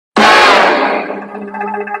Hiya,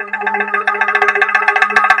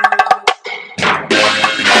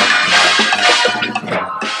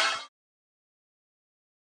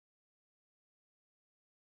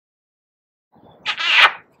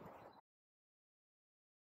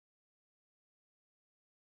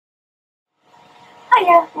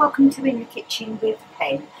 welcome to In the Kitchen with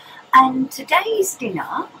Pen, and today's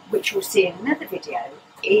dinner, which you'll see in another video,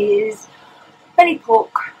 is belly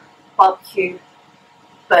pork barbecue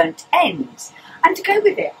burnt ends, and to go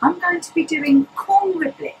with it I'm going to be doing corn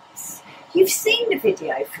riblets. You've seen the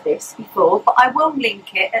video for this before, but I will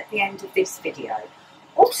link it at the end of this video.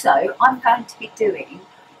 Also, I'm going to be doing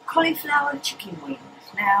cauliflower chicken wings.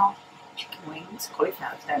 Now, chicken wings,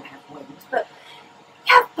 cauliflowers don't have wings, but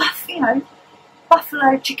you have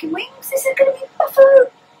buffalo chicken wings. This is going to be buffalo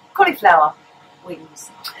cauliflower wings.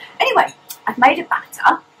 Anyway, I've made a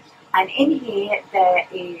batter, and in here there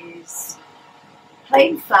is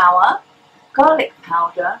plain flour, garlic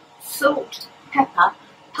powder, salt, pepper,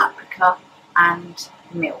 paprika and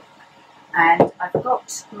milk. And I've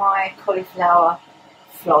got my cauliflower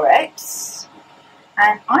florets,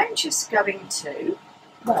 and I'm just going to,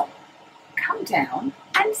 well, come down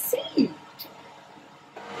and see.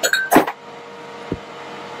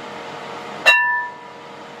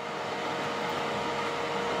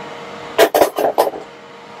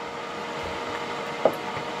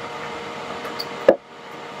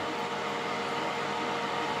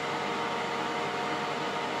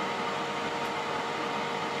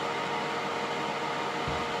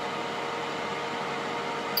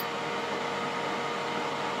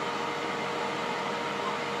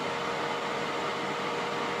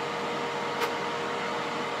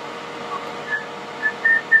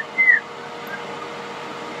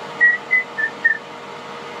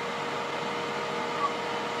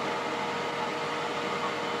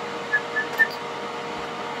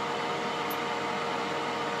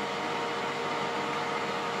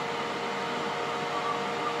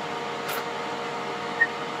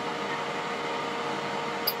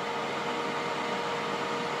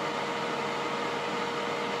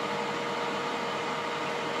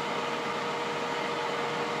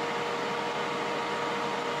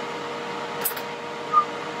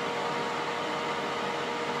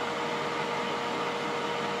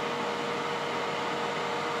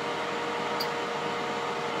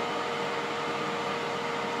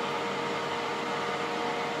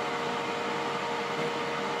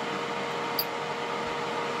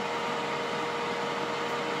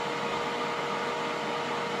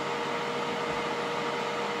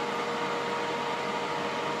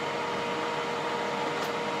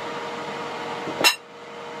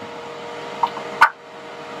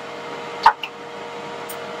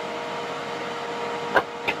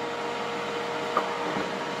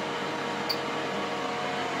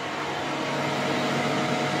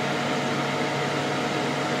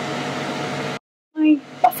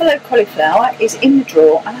 Buffalo cauliflower is in the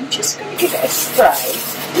drawer, and I'm just going to give it a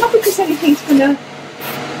spray, not because anything's going to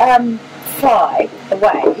fly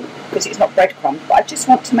away because it's not breadcrumbs, but I just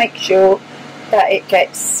want to make sure that it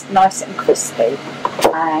gets nice and crispy.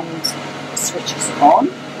 And switches on,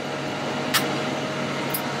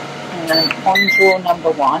 and on drawer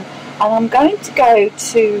number 1, and I'm going to go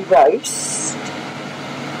to roast.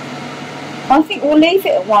 I think we'll leave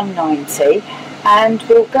it at 190, and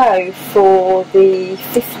we'll go for the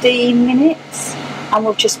 15 minutes, and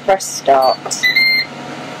we'll just press start.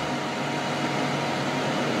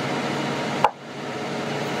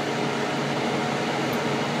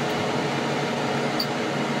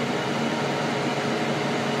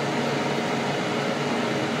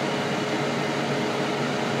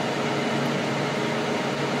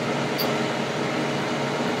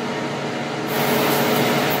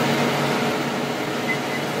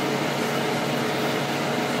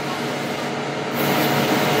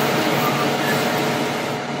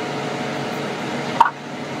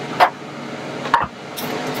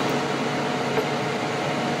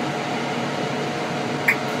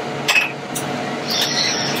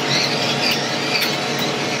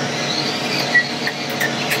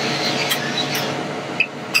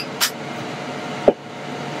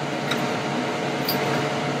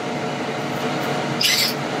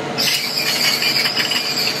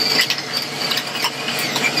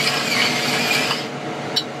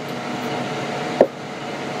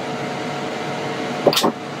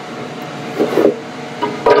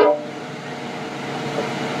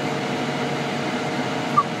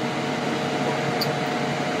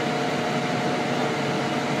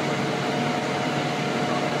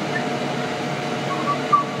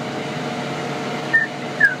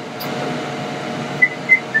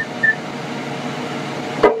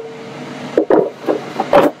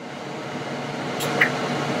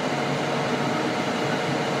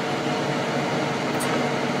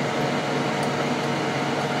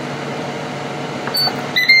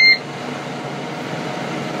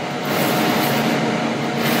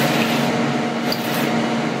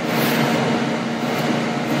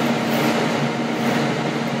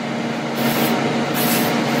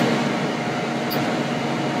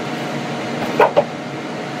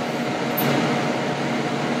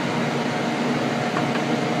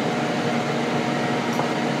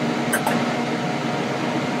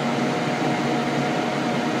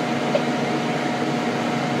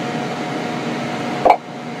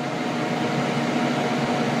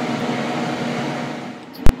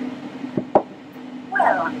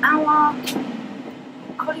 our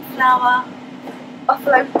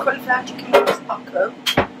buffalo cauliflower chicken wings are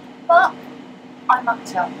cooked, but I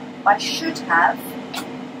mucked up. I should have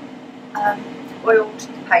oiled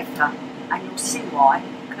the paper, and you'll see why,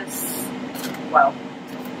 because, well,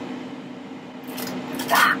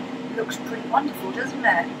 that looks pretty wonderful, doesn't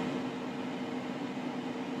it?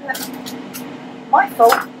 My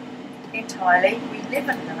fault entirely. We live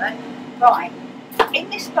and learn. Right, in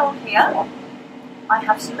this bowl here, I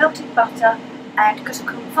have some melted butter, and because I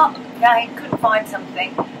couldn't find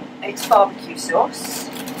something, it's barbecue sauce,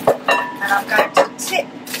 and I'm going to tip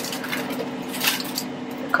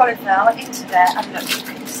the cauliflower into there, and look, you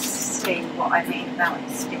can see what I mean about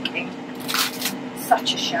it sticking.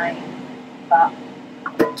 Such a shame, but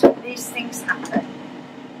these things happen.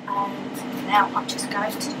 And now I'm just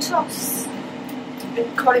going to toss the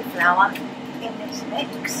cauliflower in this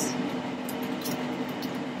mix,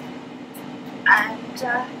 and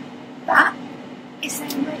that is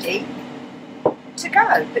then ready to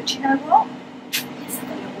go. But you know what? Let's have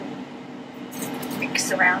a little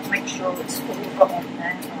mix around, make sure it's all got on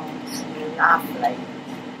there. Oh, it's lovely.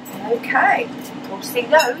 Okay, we'll see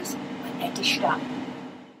those when they're dished up.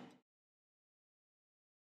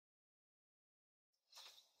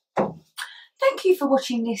 Thank you for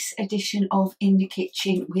watching this edition of In the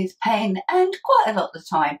Kitchen with Pen, and quite a lot of the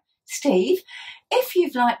time Steve. If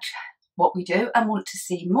you've liked what we do and want to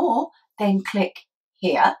see more, then click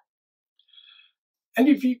here. And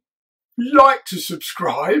if you'd like to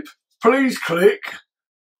subscribe, please click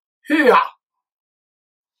here.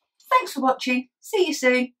 Thanks for watching. See you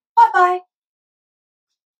soon. Bye bye.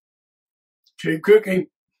 Keep cooking.